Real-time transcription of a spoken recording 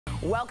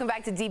Welcome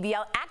back to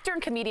DBL. Actor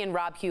and comedian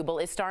Rob Huebel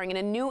is starring in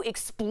a new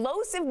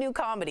explosive new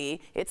comedy.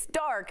 It's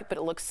dark, but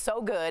it looks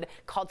so good,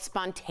 called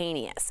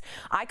Spontaneous.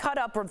 I caught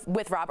up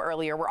with Rob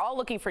earlier. We're all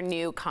looking for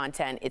new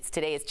content. It's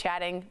Today is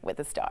Chatting with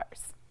the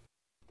Stars.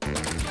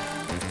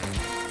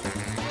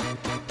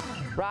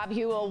 Rob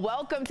Huebel,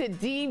 welcome to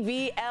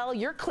DBL.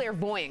 You're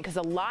clairvoyant because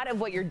a lot of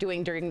what you're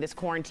doing during this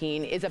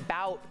quarantine is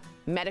about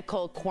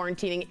medical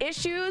quarantining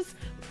issues.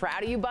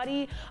 Proud of you,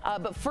 buddy.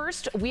 But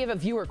first, we have a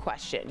viewer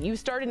question. You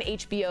starred in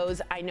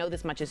HBO's I Know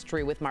This Much Is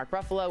True with Mark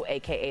Ruffalo,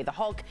 aka the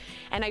Hulk,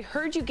 and I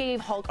heard you gave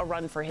Hulk a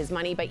run for his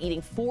money by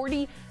eating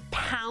 40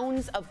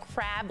 pounds of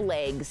crab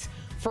legs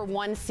for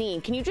one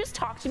scene. Can you just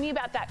talk to me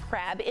about that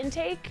crab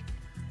intake?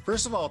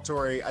 First of all,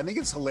 Tory, I think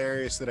it's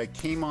hilarious that I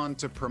came on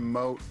to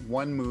promote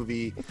one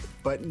movie,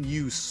 but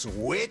you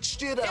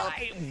switched it up,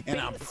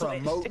 and I'm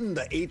promoting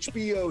the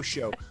HBO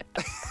show.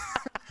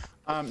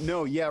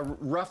 No, yeah,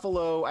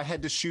 Ruffalo, I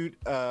had to shoot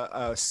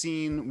a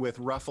scene with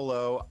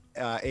Ruffalo,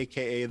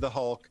 aka the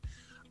Hulk,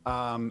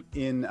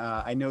 in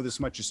I Know This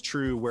Much Is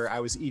True, where I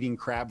was eating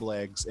crab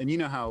legs. And you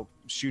know how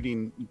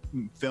shooting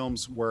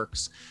films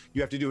works.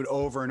 You have to do it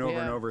over and over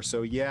and over.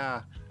 So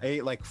yeah, I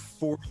ate like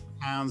 40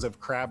 pounds of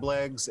crab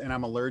legs, and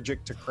I'm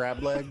allergic to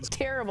crab legs.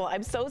 Terrible.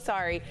 I'm so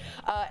sorry.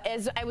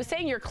 As I was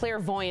saying, you're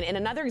clairvoyant, and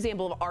another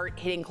example of art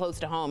hitting close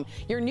to home.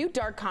 Your new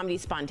dark comedy,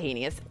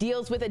 Spontaneous,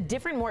 deals with a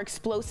different, more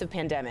explosive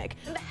pandemic.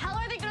 When the hell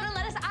are they going to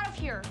let us out of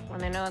here? When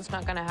they know it's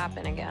not going to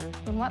happen again.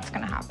 And what's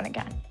going to happen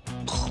again?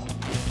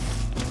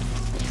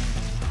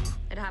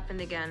 It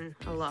happened again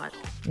a lot.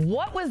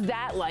 What was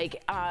that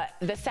like?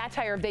 The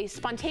satire of they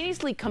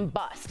spontaneously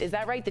combust. Is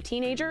that right? The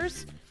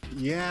teenagers?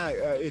 Yeah,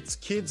 it's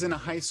kids in a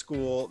high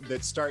school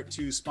that start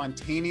to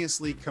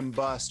spontaneously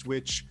combust,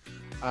 which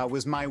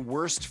was my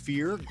worst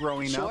fear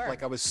growing up.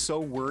 Like, I was so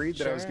worried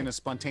that I was going to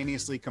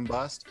spontaneously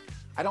combust.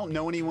 I don't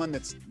know anyone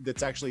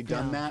that's actually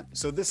done that.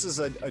 So this is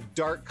a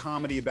dark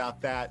comedy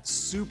about that,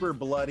 super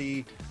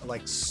bloody,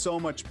 like so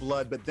much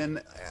blood, but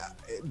then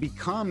it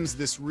becomes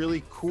this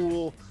really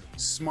cool,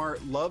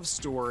 smart love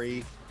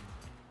story.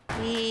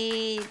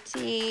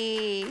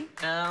 E.T.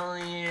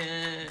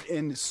 Elliot.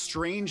 And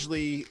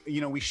strangely,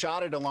 you know, we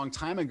shot it a long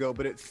time ago,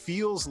 but it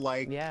feels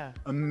like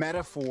a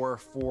metaphor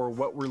for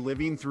what we're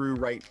living through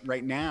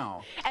right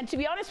now. And to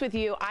be honest with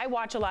you, I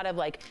watch a lot of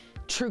like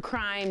true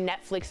crime,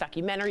 Netflix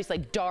documentaries,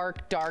 like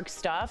dark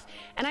stuff.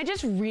 And I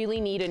just really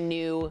need a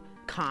new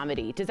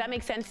comedy. Does that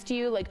make sense to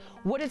you? Like,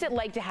 what is it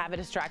like to have a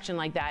distraction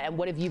like that? And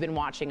what have you been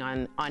watching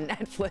on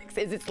Netflix?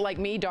 Is it like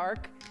me,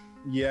 dark?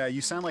 Yeah, you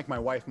sound like my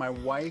wife. My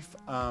wife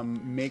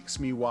makes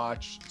me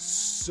watch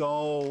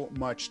so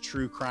much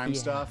true crime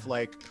stuff,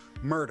 like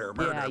murder.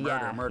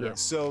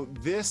 So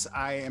this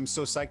I am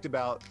so psyched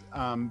about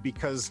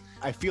because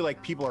I feel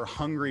like people are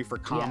hungry for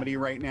comedy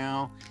right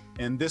now.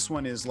 And this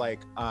one is like,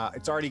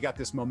 it's already got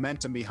this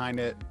momentum behind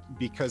it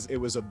because it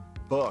was a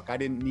book. I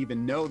didn't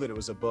even know that it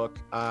was a book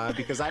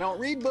because I don't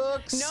read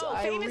books. No,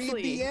 famously. I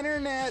read the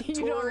internet,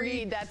 You don't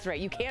read, that's right.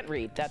 You can't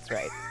read, that's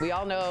right. We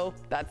all know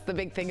that's the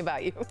big thing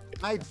about you.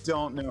 I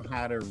don't know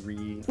how to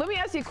read. Let me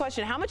ask you a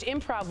question. How much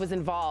improv was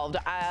involved?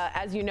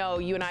 As you know,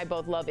 you and I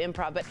both love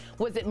improv, but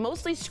was it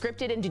mostly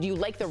scripted, and did you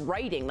like the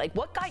writing? Like,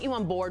 what got you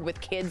on board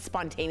with kids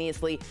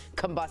spontaneously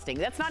combusting?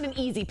 That's not an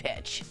easy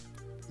pitch.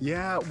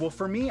 Yeah, well,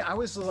 for me, I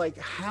was like,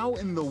 how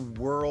in the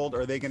world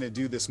are they going to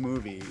do this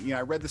movie? You know,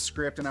 I read the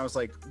script and I was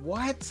like,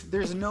 what?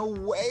 There's no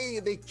way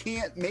they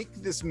can't make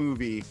this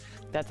movie.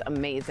 That's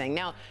amazing.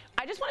 Now,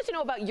 I just wanted to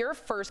know about your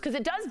first, because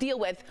it does deal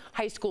with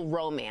high school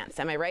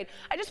romance, am I right?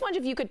 I just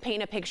wondered if you could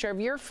paint a picture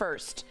of your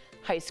first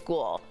high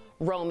school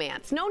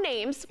romance. No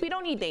names, we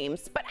don't need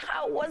names, but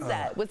how was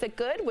that? Was it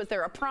good? Was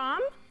there a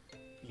prom?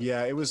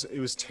 Yeah, it was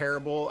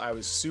terrible. I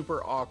was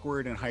super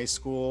awkward in high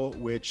school,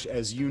 which,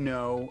 as you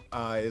know,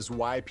 is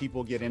why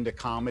people get into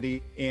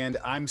comedy. And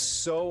I'm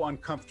so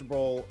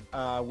uncomfortable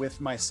with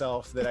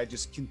myself that I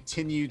just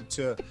continued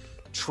to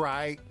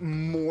try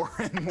more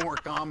and more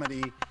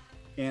comedy.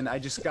 And I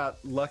just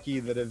got lucky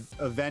that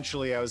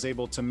eventually I was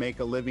able to make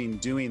a living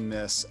doing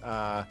this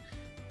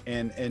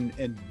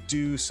and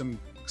do some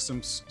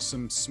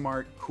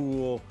smart,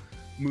 cool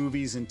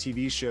movies and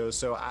TV shows.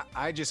 So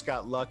I just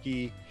got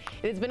lucky.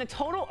 It's been a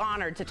total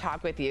honor to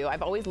talk with you.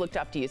 I've always looked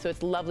up to you, so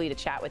it's lovely to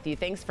chat with you.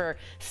 Thanks for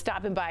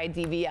stopping by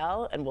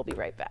DBL, and we'll be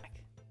right back.